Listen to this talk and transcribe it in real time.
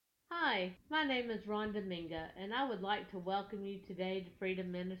Hi, my name is Ron Dominga, and I would like to welcome you today to Freedom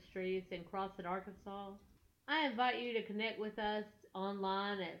Ministries in Crossett, Arkansas. I invite you to connect with us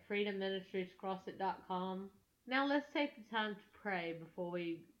online at freedomministriescrossett.com. Now let's take the time to pray before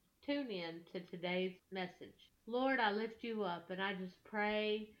we tune in to today's message. Lord, I lift you up and I just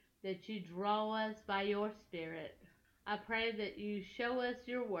pray that you draw us by your Spirit. I pray that you show us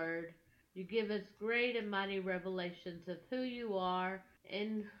your word. You give us great and mighty revelations of who you are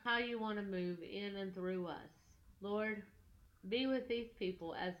and how you want to move in and through us. Lord, be with these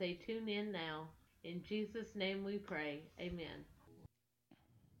people as they tune in now. In Jesus' name we pray. Amen.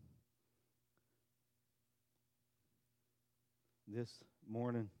 This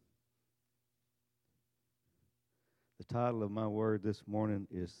morning, the title of my word this morning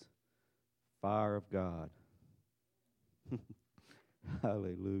is Fire of God.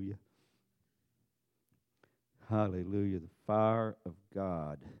 Hallelujah. Hallelujah. The fire of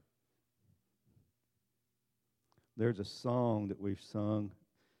God. There's a song that we've sung,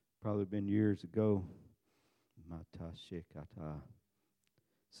 probably been years ago. Mata Shekata.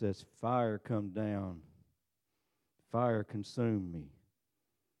 Says, fire come down, fire consume me,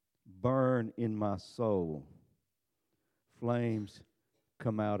 burn in my soul, flames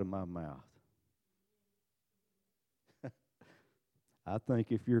come out of my mouth. I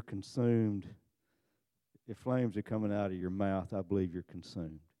think if you're consumed, if flames are coming out of your mouth, I believe you're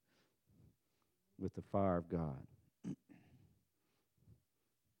consumed with the fire of God.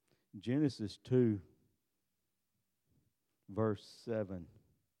 Genesis 2, verse 7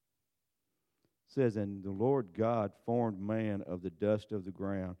 says, "And the Lord God formed man of the dust of the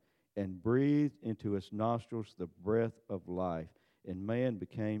ground and breathed into his nostrils the breath of life, and man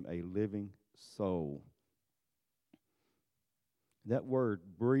became a living soul." That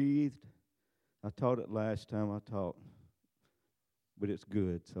word breathed, I taught it last time I taught, but it's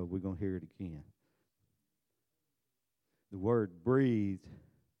good, so we're going to hear it again. The word breathed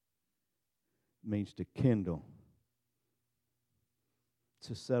means to kindle,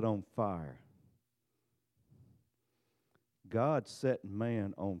 to set on fire. God set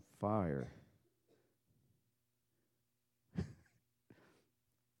man on fire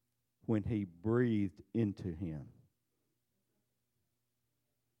when he breathed into him.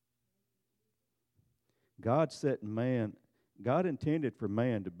 God intended for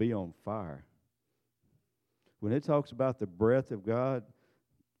man to be on fire. When it talks about the breath of God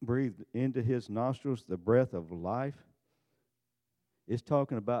breathed into his nostrils, the breath of life, it's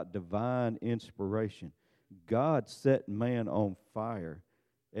talking about divine inspiration. God set man on fire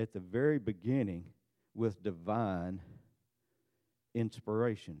at the very beginning with divine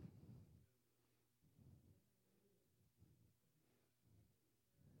inspiration.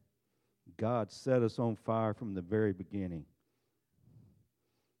 God set us on fire from the very beginning.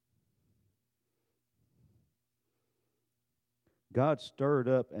 God stirred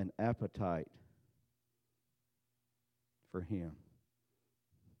up an appetite for him.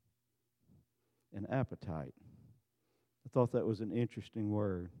 An appetite. I thought that was an interesting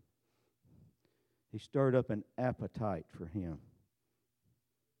word. He stirred up an appetite for him.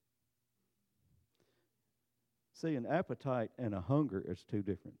 See, an appetite and a hunger is two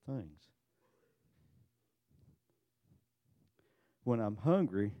different things. When I'm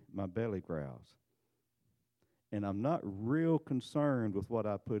hungry, my belly growls. And I'm not real concerned with what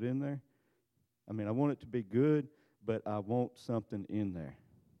I put in there. I mean, I want it to be good, but I want something in there.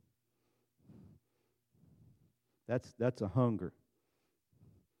 That's a hunger.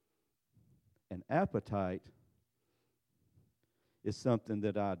 An appetite is something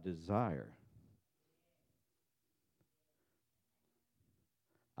that I desire.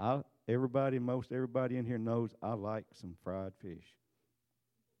 Most everybody in here knows I like some fried fish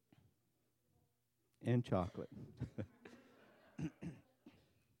and chocolate.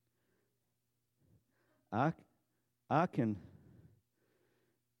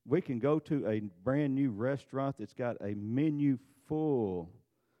 We can go to a brand new restaurant that's got a menu full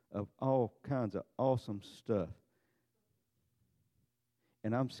of all kinds of awesome stuff.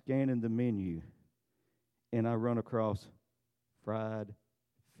 And I'm scanning the menu and I run across fried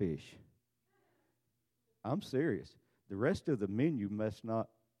fish. I'm serious. The rest of the menu may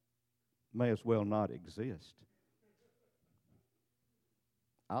as well not exist.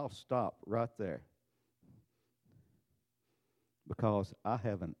 I'll stop right there because I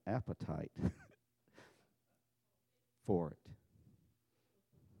have an appetite for it.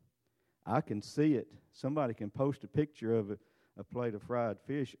 I can see it. Somebody can post a picture of a plate of fried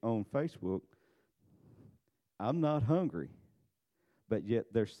fish on Facebook. I'm not hungry, but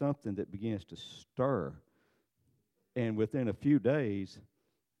yet there's something that begins to stir. And within a few days,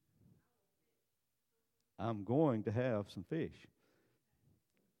 I'm going to have some fish.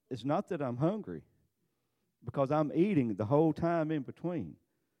 It's not that I'm hungry, because I'm eating the whole time in between.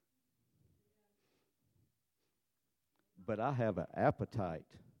 But I have an appetite.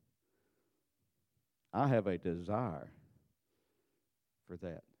 I have a desire for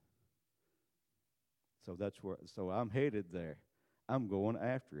that. So I'm headed there. I'm going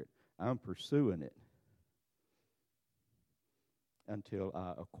after it. I'm pursuing it until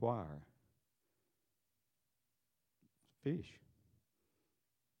I acquire fish.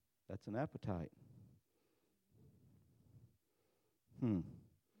 That's an appetite.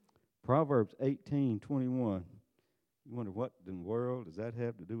 Proverbs 18:21. You wonder what in the world does that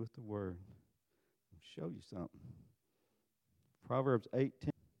have to do with the word? I'll show you something. Proverbs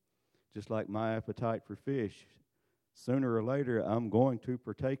 18, just like my appetite for fish, sooner or later I'm going to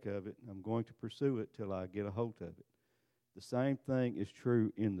partake of it. I'm going to pursue it till I get a hold of it. The same thing is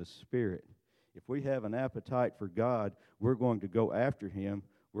true in the Spirit. If we have an appetite for God, we're going to go after Him.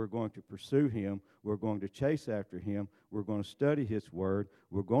 We're going to pursue Him. We're going to chase after Him. We're going to study His Word.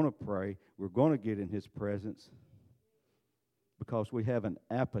 We're going to pray. We're going to get in His presence because we have an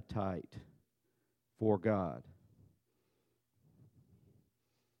appetite for God.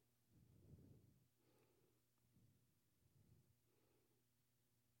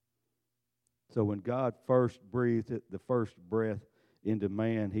 So when God first breathed the first breath into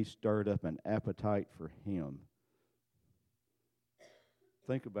man, He stirred up an appetite for Him.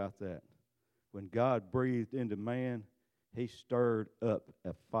 Think about that. When God breathed into man, He stirred up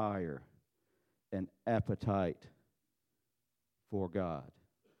a fire, an appetite for God.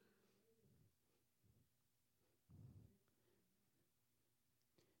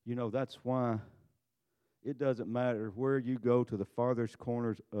 You know, that's why it doesn't matter where you go to the farthest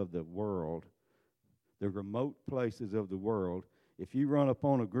corners of the world, the remote places of the world, if you run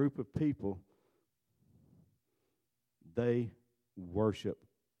upon a group of people, they worship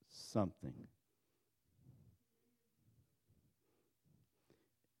something.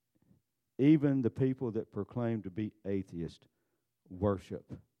 Even the people that proclaim to be atheists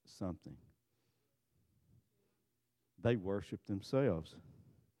worship something. They worship themselves.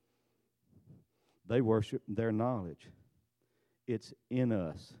 They worship their knowledge. It's in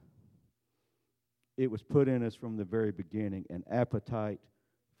us. It was put in us from the very beginning, an appetite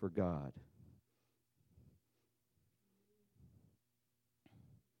for God.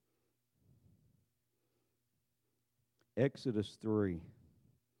 Exodus 3.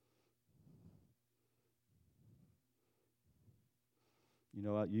 You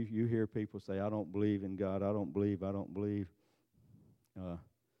know, you hear people say, I don't believe in God, I don't believe.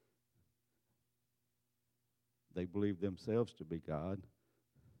 They believe themselves to be God.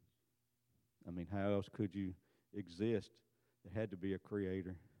 I mean, how else could you exist? There had to be a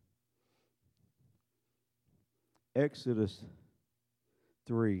creator. Exodus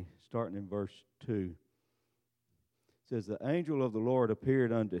 3, starting in verse 2, says, the angel of the Lord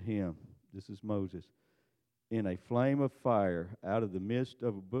appeared unto him, this is Moses, in a flame of fire out of the midst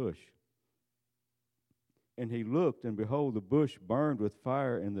of a bush. And he looked, and behold, the bush burned with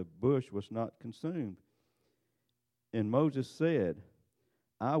fire, and the bush was not consumed. And Moses said,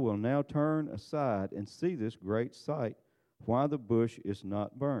 I will now turn aside and see this great sight, why the bush is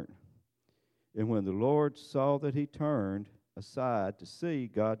not burnt. And when the Lord saw that he turned aside to see,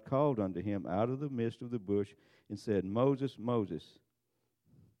 God called unto him out of the midst of the bush and said, Moses, Moses.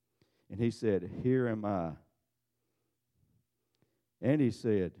 And he said, Here am I. And he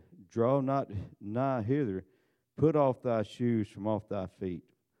said, Draw not nigh hither, put off thy shoes from off thy feet,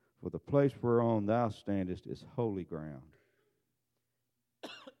 for the place whereon thou standest is holy ground.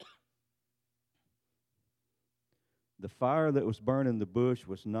 The fire that was burning the bush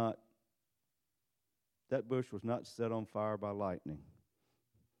was not set on fire by lightning.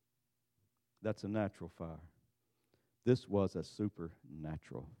 That's a natural fire. This was a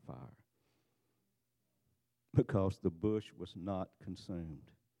supernatural fire because the bush was not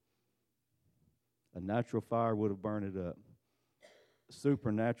consumed. A natural fire would have burned it up. A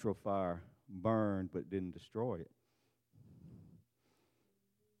supernatural fire burned but didn't destroy it.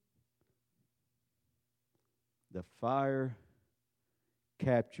 The fire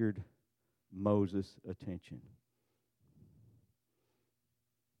captured Moses' attention.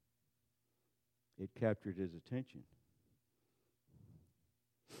 It captured his attention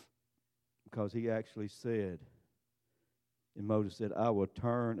because he actually said, and Moses said, I will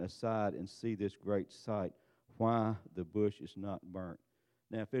turn aside and see this great sight, why the bush is not burnt.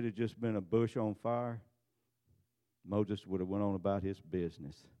 Now, if it had just been a bush on fire, Moses would have went on about his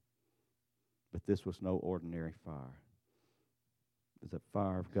business. But this was no ordinary fire. It was a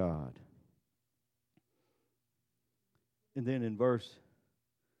fire of God. And then in verse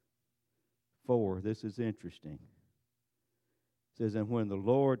 4, this is interesting. It says, and when the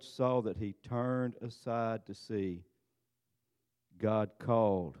Lord saw that he turned aside to see, God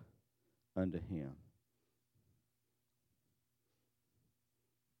called unto him.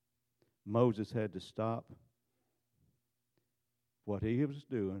 Moses had to stop what he was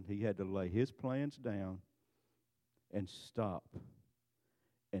doing. He had to lay his plans down and stop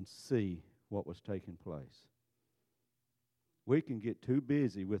and see what was taking place. We can get too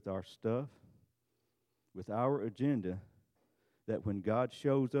busy with our stuff, with our agenda, that when God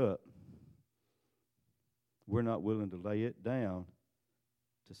shows up, we're not willing to lay it down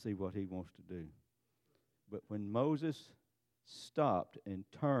to see what he wants to do. But when Moses stopped and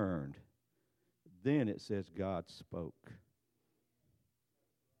turned, then it says God spoke.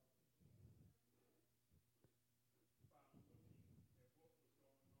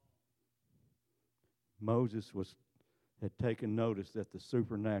 Moses had taken notice that the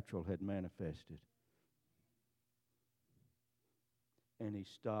supernatural had manifested. And he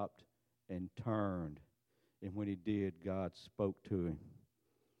stopped and turned. And when he did, God spoke to him.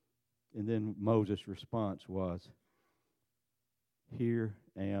 And then Moses' response was, here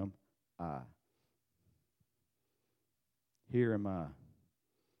am I. Here am I.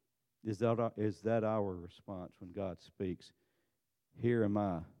 Is that our response when God speaks? Here am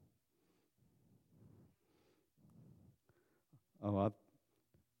I.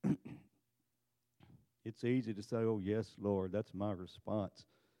 It's easy to say, oh, yes, Lord, that's my response.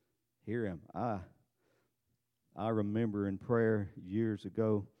 Here am I. I remember in prayer years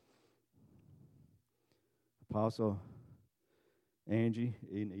ago, Apostle Angie,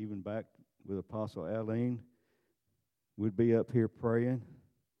 and even back with Apostle Aline, we'd be up here praying.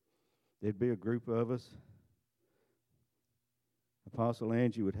 There'd be a group of us. Apostle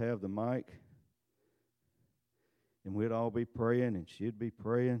Angie would have the mic, and we'd all be praying, and she'd be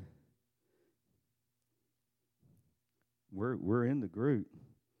praying. We're in the group,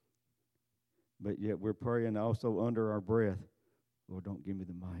 but yet we're praying also under our breath. Lord, don't give me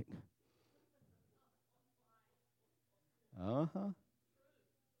the mic.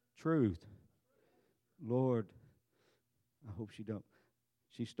 Truth. Lord, I hope she don't.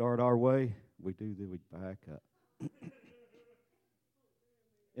 She start our way, we do that. We back up.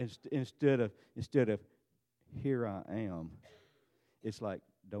 Instead of here I am, it's like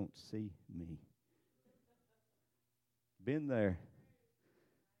don't see me. Been there.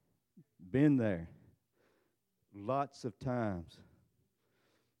 Lots of times.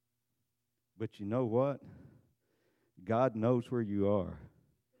 But you know what? God knows where you are.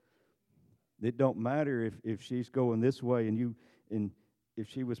 It don't matter if she's going this way and if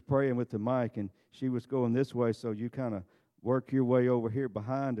she was praying with the mic and she was going this way, so you kind of work your way over here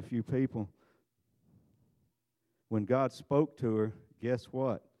behind a few people. When God spoke to her, guess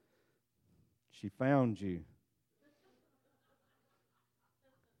what? She found you.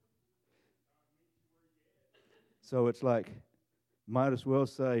 So it's like, might as well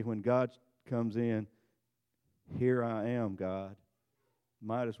say when God comes in, here I am, God.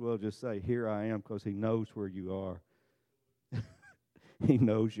 Might as well just say, here I am, because he knows where you are. He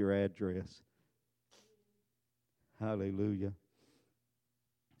knows your address. Hallelujah.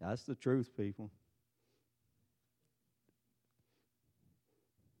 That's the truth, people.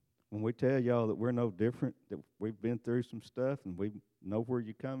 When we tell y'all that we're no different, that we've been through some stuff and we know where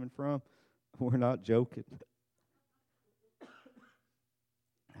you're coming from, we're not joking.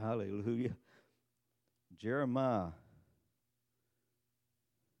 Hallelujah. Jeremiah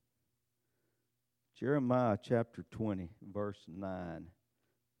chapter 20, verse 9.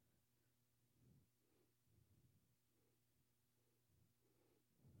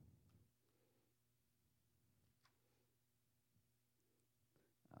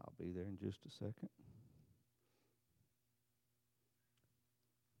 I'll be there in just a second.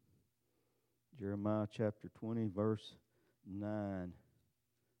 Jeremiah chapter 20, verse 9.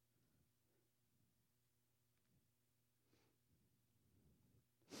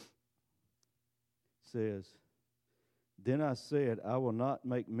 Says, then I said, I will not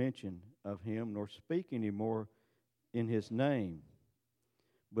make mention of him, nor speak any more in his name.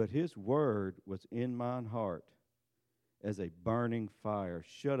 But his word was in mine heart, as a burning fire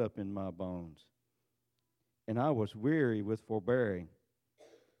shut up in my bones. And I was weary with forbearing,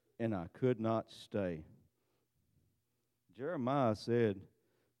 and I could not stay. Jeremiah said,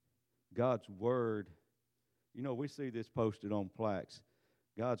 God's word, we see this posted on plaques.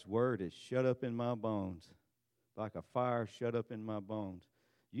 God's word is shut up in my bones, like a fire shut up in my bones.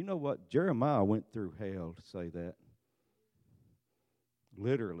 You know what? Jeremiah went through hell to say that.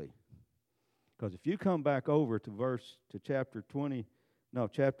 Literally. Because if you come back over to chapter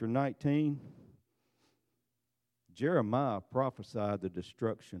 19, Jeremiah prophesied the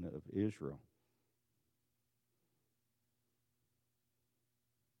destruction of Israel.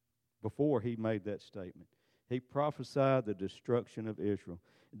 Before he made that statement, he prophesied the destruction of Israel.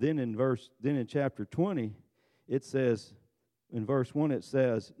 Then in chapter 20, it says, in verse 1, it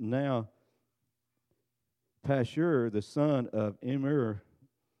says, now Pashur, the son of Immer,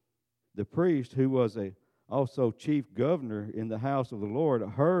 the priest, who was also chief governor in the house of the Lord,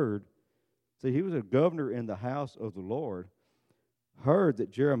 heard. See, he was a governor in the house of the Lord, heard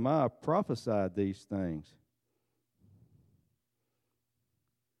that Jeremiah prophesied these things.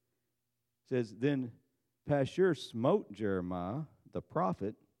 It says, then Pashur smote Jeremiah, the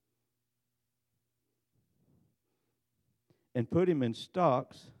prophet, and put him in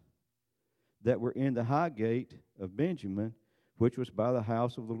stocks that were in the high gate of Benjamin, which was by the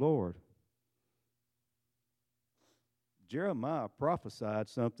house of the Lord. Jeremiah prophesied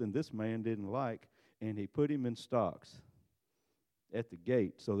something this man didn't like, and he put him in stocks at the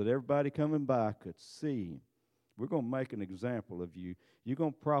gate so that everybody coming by could see him. We're going to make an example of you. You're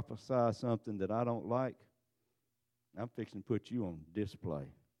going to prophesy something that I don't like, I'm fixing to put you on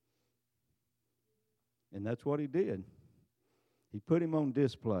display. And that's what he did. He put him on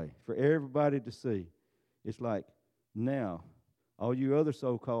display for everybody to see. It's like, now, all you other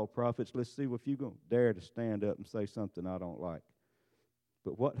so-called prophets, let's see if you're going to dare to stand up and say something I don't like.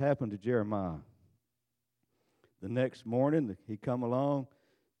 But what happened to Jeremiah? The next morning, he come along,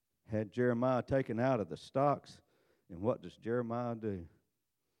 had Jeremiah taken out of the stocks, and what does Jeremiah do?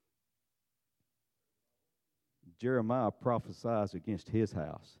 Jeremiah prophesies against his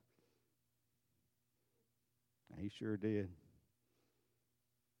house. He sure did.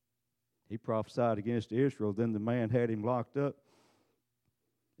 He prophesied against Israel. Then the man had him locked up.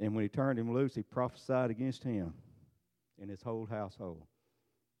 And when he turned him loose, he prophesied against him and his whole household.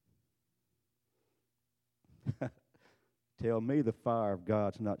 Tell me the fire of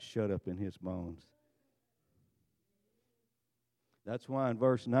God's not shut up in his bones. That's why in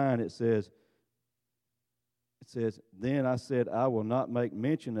verse 9 it says, then I said, I will not make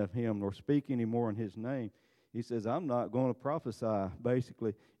mention of him nor speak any more in his name. He says, I'm not going to prophesy,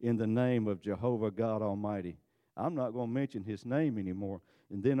 basically, in the name of Jehovah God Almighty. I'm not going to mention his name anymore.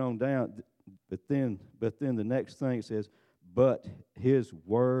 And then on down, but then the next thing it says, but his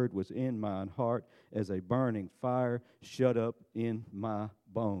word was in mine heart as a burning fire shut up in my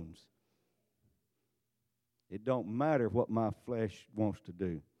bones. It don't matter what my flesh wants to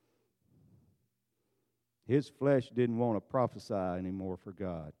do. His flesh didn't want to prophesy anymore for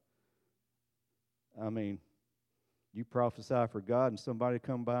God. I mean, you prophesy for God and somebody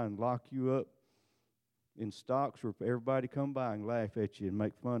come by and lock you up in stocks, or everybody come by and laugh at you and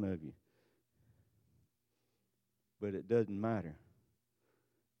make fun of you. But it doesn't matter.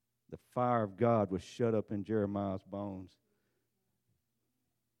 The fire of God was shut up in Jeremiah's bones.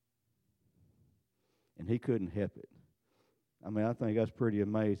 And he couldn't help it. I mean, I think that's pretty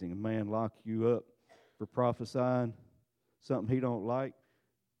amazing. A man lock you up for prophesying something he don't like.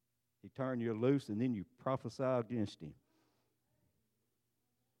 He turn you loose, and then you prophesy against him.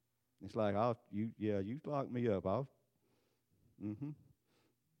 It's like, you lock me up.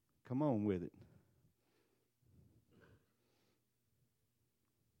 Come on with it.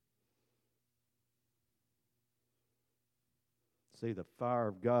 See, the fire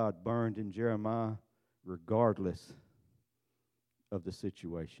of God burned in Jeremiah regardless of the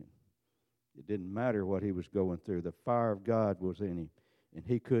situation. It didn't matter what he was going through. The fire of God was in him, and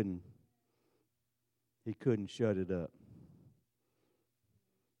he couldn't shut it up.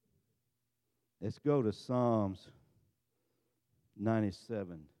 Let's go to Psalms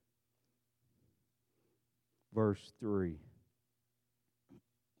 97, verse 3. It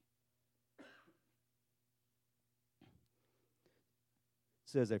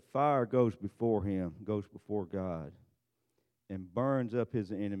says, a fire goes before him, goes before God, and burns up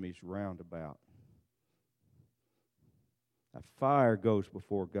his enemies round about. A fire goes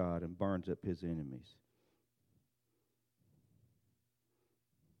before God and burns up his enemies.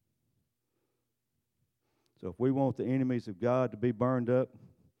 So if we want the enemies of God to be burned up,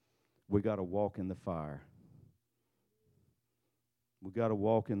 we got to walk in the fire. We got to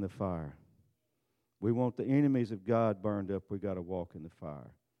walk in the fire. We want the enemies of God burned up, we got to walk in the fire.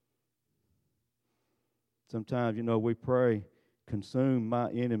 Sometimes, we pray, consume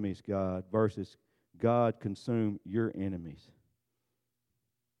my enemies, God, versus God, consume your enemies.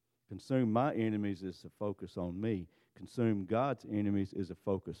 Consume my enemies is a focus on me. Consume God's enemies is a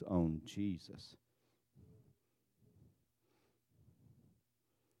focus on Jesus.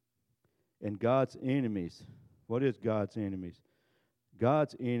 And God's enemies, what is God's enemies?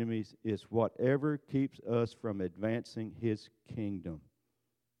 God's enemies is whatever keeps us from advancing His kingdom.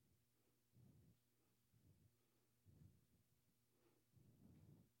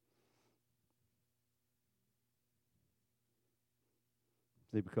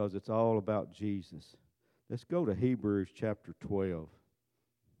 See, because it's all about Jesus. Let's go to Hebrews chapter 12.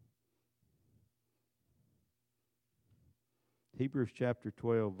 Hebrews chapter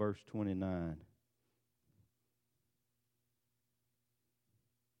 12, verse 29.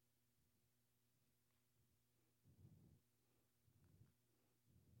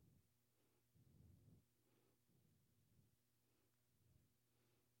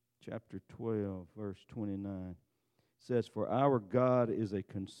 Chapter 12, verse 29 says, "For our God is a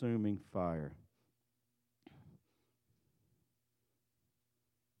consuming fire."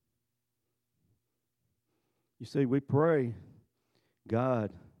 You see, we pray,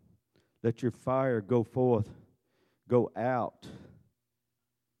 God, let your fire go forth, go out,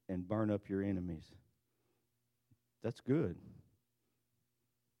 and burn up your enemies. That's good.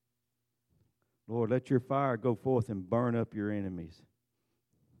 Lord, let your fire go forth and burn up your enemies.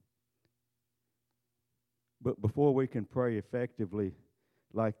 But before we can pray effectively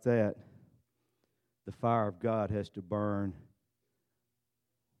like that, the fire of God has to burn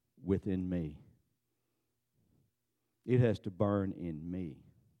within me. It has to burn in me.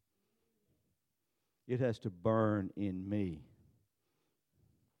 It has to burn in me.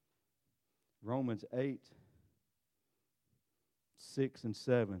 Romans 8, 6 and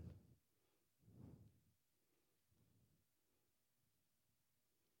 7.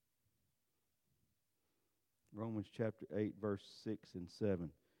 Romans chapter 8, verse 6 and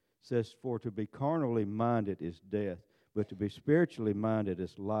 7 says, "For to be carnally minded is death, but to be spiritually minded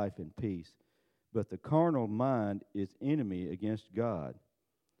is life and peace. But the carnal mind is enemy against God,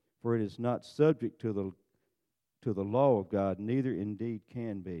 for it is not subject to the law of God, neither indeed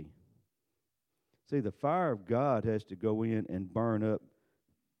can be." See, the fire of God has to go in and burn up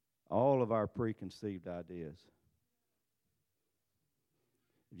all of our preconceived ideas.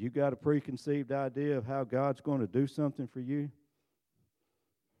 If you got a preconceived idea of how God's going to do something for you,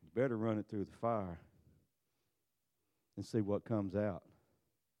 you better run it through the fire and see what comes out.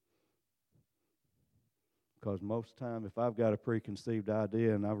 Because most time, if I've got a preconceived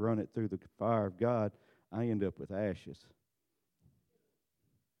idea and I run it through the fire of God, I end up with ashes,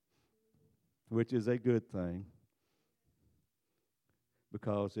 which is a good thing.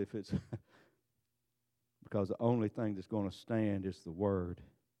 Because if it's because the only thing that's going to stand is the Word.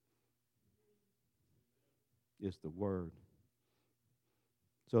 Is the Word.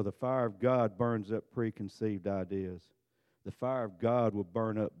 So the fire of God burns up preconceived ideas. The fire of God will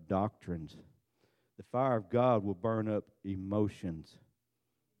burn up doctrines. The fire of God will burn up emotions.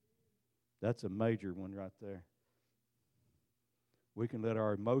 That's a major one right there. We can let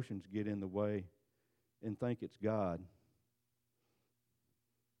our emotions get in the way and think it's God.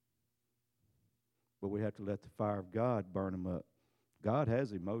 But we have to let the fire of God burn them up. God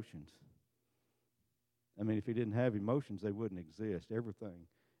has emotions. I mean, if He didn't have emotions, they wouldn't exist.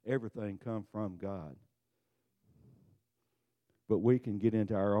 Everything comes from God. But we can get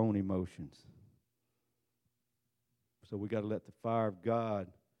into our own emotions. So we got to let the fire of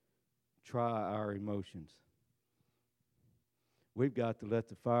God try our emotions. We've got to let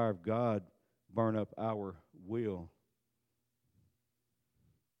the fire of God burn up our will.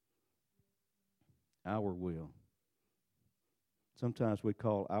 Our will. Sometimes we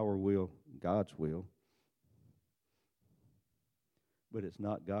call our will God's will. But it's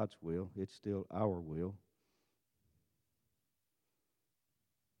not God's will. It's still our will.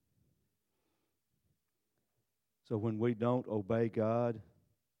 So when we don't obey God,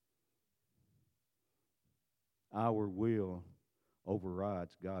 our will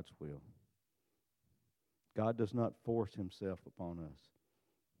overrides God's will. God does not force Himself upon us.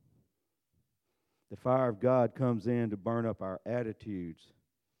 The fire of God comes in to burn up our attitudes.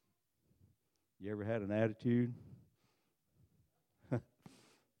 You ever had an attitude?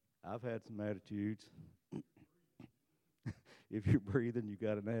 I've had some attitudes. If you're breathing, you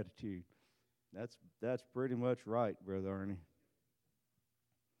got an attitude. That's pretty much right, Brother Ernie.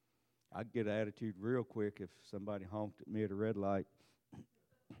 I'd get an attitude real quick if somebody honked at me at a red light.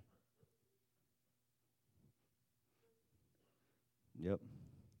 Yep.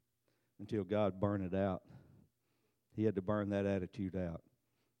 Until God burned it out. He had to burn that attitude out.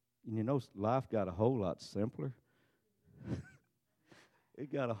 And you know, life got a whole lot simpler.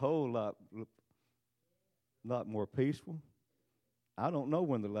 It got a whole lot more peaceful. I don't know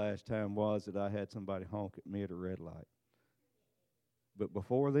when the last time was that I had somebody honk at me at a red light. But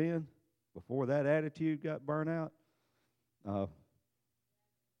before then, before that attitude got burnt out? Uh,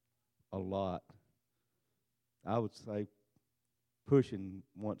 a lot. I would say pushing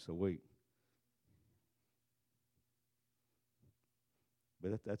once a week.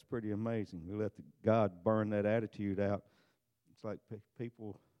 But that's pretty amazing. We let God burn that attitude out. It's like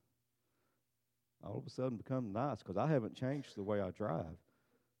people all of a sudden become nice because I haven't changed the way I drive.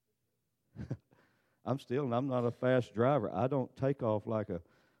 I'm not a fast driver. I don't take off like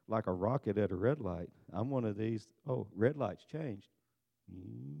a rocket at a red light. I'm one of these, oh, red light's changed.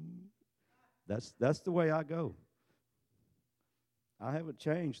 That's the way I go. I haven't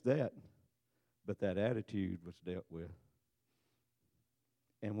changed that, but that attitude was dealt with.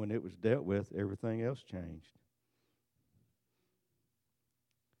 And when it was dealt with, everything else changed.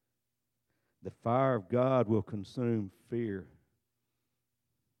 The fire of God will consume fear.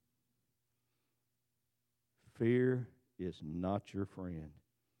 Fear is not your friend.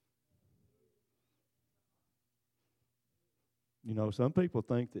 You know, some people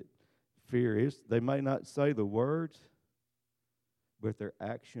think that fear is, they may not say the words, but their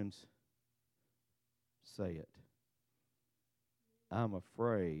actions say it. I'm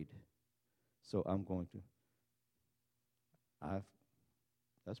afraid, so I'm going to.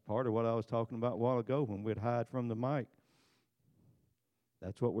 That's part of what I was talking about a while ago when we'd hide from the mic.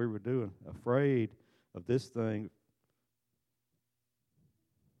 That's what we were doing, afraid of this thing.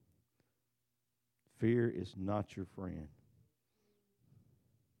 Fear is not your friend.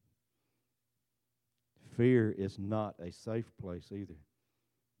 Fear is not a safe place either.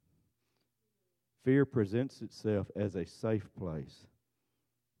 Fear presents itself as a safe place.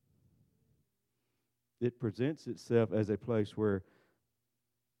 It presents itself as a place where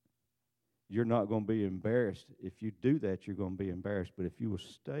you're not going to be embarrassed. If you do that, you're going to be embarrassed. But if you will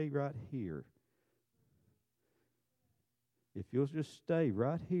stay right here, if you'll just stay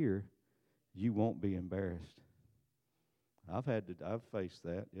right here, you won't be embarrassed. I've faced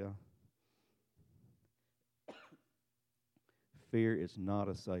that, yeah. Fear is not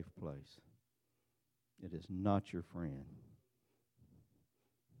a safe place. It is not your friend.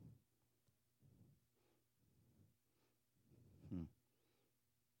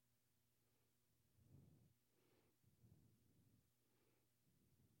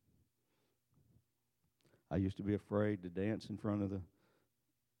 I used to be afraid to dance in front of the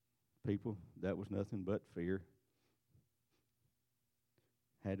people. That was nothing but fear.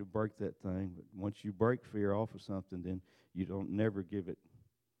 Had to break that thing. But once you break fear off of something, then you don't never give it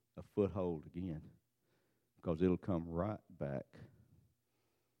a foothold again, because it'll come right back.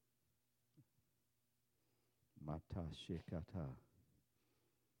 Mata shekata.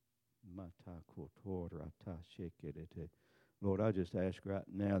 Mata kotorata shekerete. Lord, I just ask right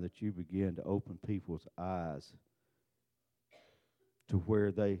now that you begin to open people's eyes to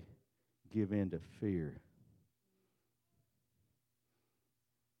where they give in to fear.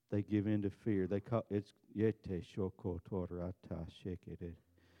 They give in to fear. They call it's yete shokotorata shekere.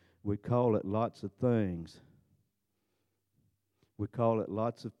 We call it lots of things. We call it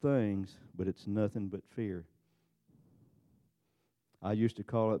lots of things, but it's nothing but fear. I used to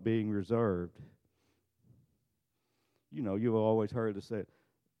call it being reserved. You know, you've always heard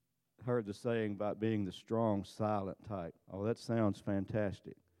the saying about being the strong, silent type. Oh, that sounds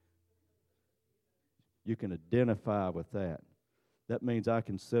fantastic. You can identify with that. That means I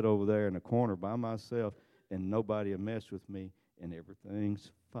can sit over there in a corner by myself and nobody will mess with me and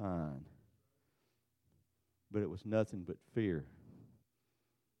everything's fine. But it was nothing but fear.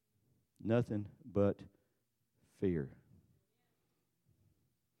 Nothing but fear.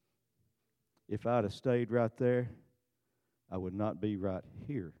 If I'd have stayed right there, I would not be right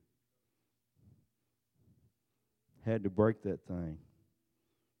here. Had to break that thing.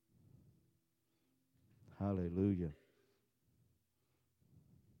 Hallelujah.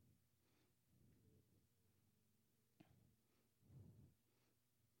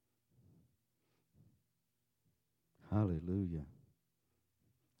 Hallelujah.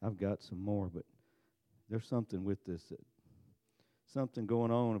 I've got some more, but there's something with this, something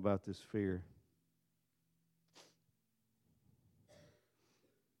going on about this fear.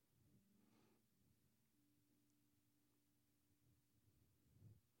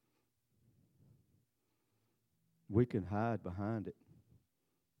 We can hide behind it,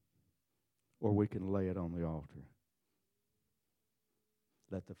 or we can lay it on the altar.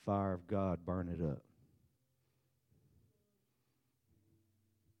 Let the fire of God burn it up.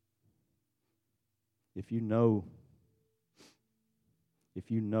 If you know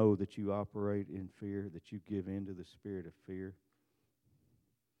that you operate in fear, that you give in to the spirit of fear,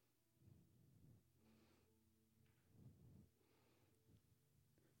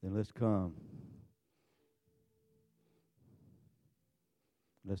 then let's come.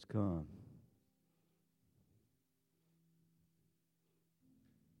 Let's come.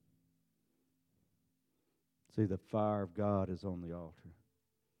 See, the fire of God is on the altar.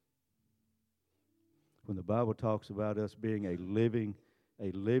 When the Bible talks about us being a living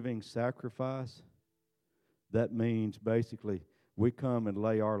sacrifice, that means basically we come and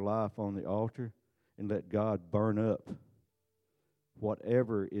lay our life on the altar and let God burn up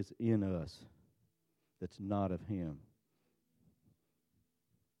whatever is in us that's not of Him.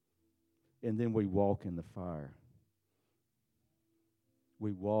 And then we walk in the fire.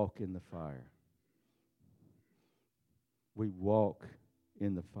 We walk in the fire. We walk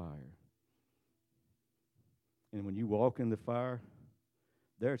in the fire. And when you walk in the fire,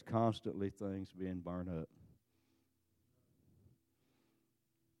 there's constantly things being burned up.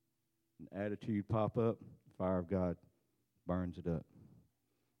 An attitude pop up, the fire of God burns it up.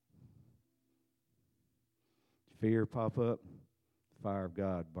 Fear pop up, the fire of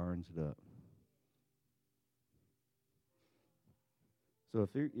God burns it up. So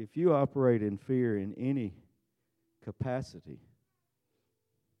if you operate in fear in any capacity,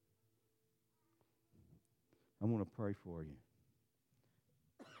 I'm going to pray for you.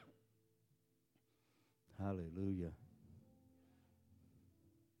 Hallelujah.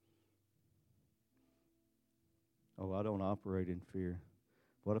 Oh, I don't operate in fear.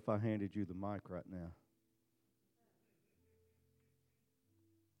 What if I handed you the mic right now?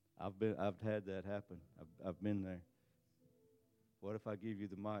 I've had that happen. I've been there. What if I give you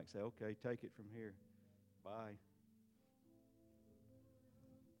the mic? Say, okay, take it from here. Bye.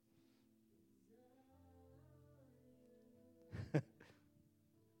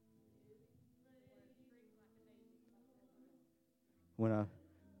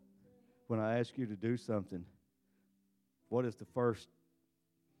 When I ask you to do something, what is the first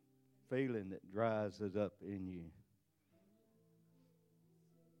feeling that rises up in you?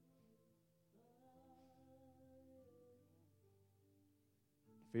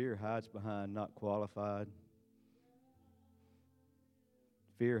 Fear hides behind not qualified.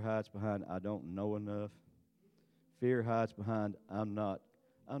 Fear hides behind I don't know enough. Fear hides behind I'm not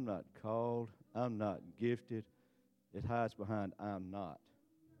called, I'm not gifted. It hides behind I'm not.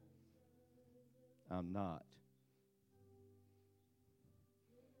 I'm not.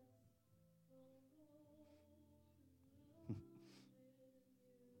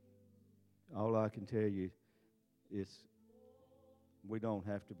 All I can tell you is we don't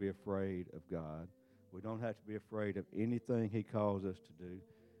have to be afraid of God. We don't have to be afraid of anything He calls us to do.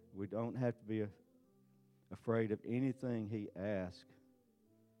 We don't have to be afraid of anything He asks,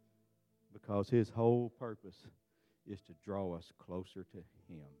 because His whole purpose is to draw us closer to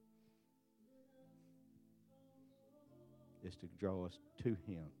Him. Is to draw us to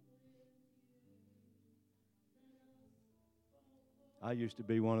Him. I used to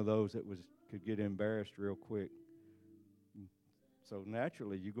be one of those that could get embarrassed real quick. So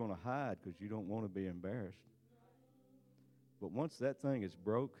naturally, you're going to hide because you don't want to be embarrassed. But once that thing is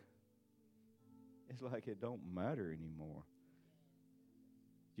broke, it's like it don't matter anymore.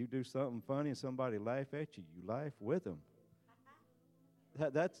 You do something funny and somebody laugh at you, you laugh with them.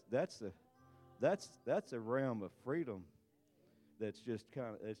 That's a realm of freedom that's just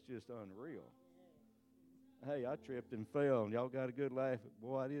unreal. Hey, I tripped and fell, and y'all got a good laugh.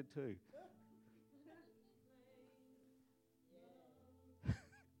 Boy, I did too.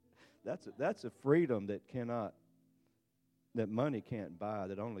 That's a freedom that money can't buy,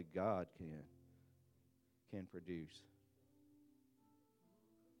 that only God can produce.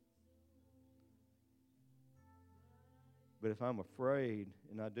 But if I'm afraid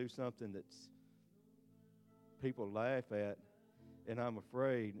and I do something that's people laugh at, and I'm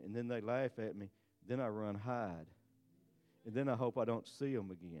afraid, and then they laugh at me, then I run hide. And then I hope I don't see them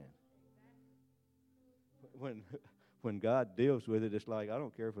again. When God deals with it, it's like, I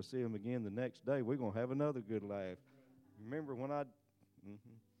don't care if I see them again the next day. We're going to have another good laugh. Remember when yeah.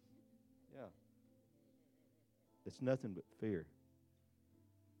 It's nothing but fear.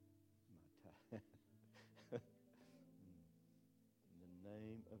 In the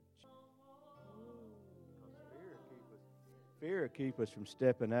name of Jesus. Fear will keep us from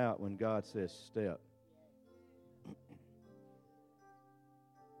stepping out when God says step.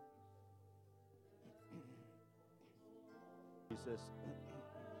 Jesus.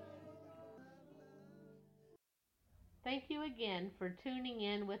 Thank you again for tuning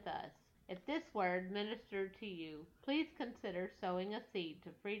in with us. If this word ministered to you, please consider sowing a seed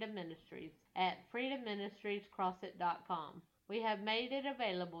to Freedom Ministries at freedomministriescrossit.com. We have made it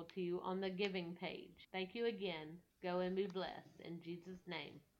available to you on the giving page. Thank you again. Go and be blessed. In Jesus' name.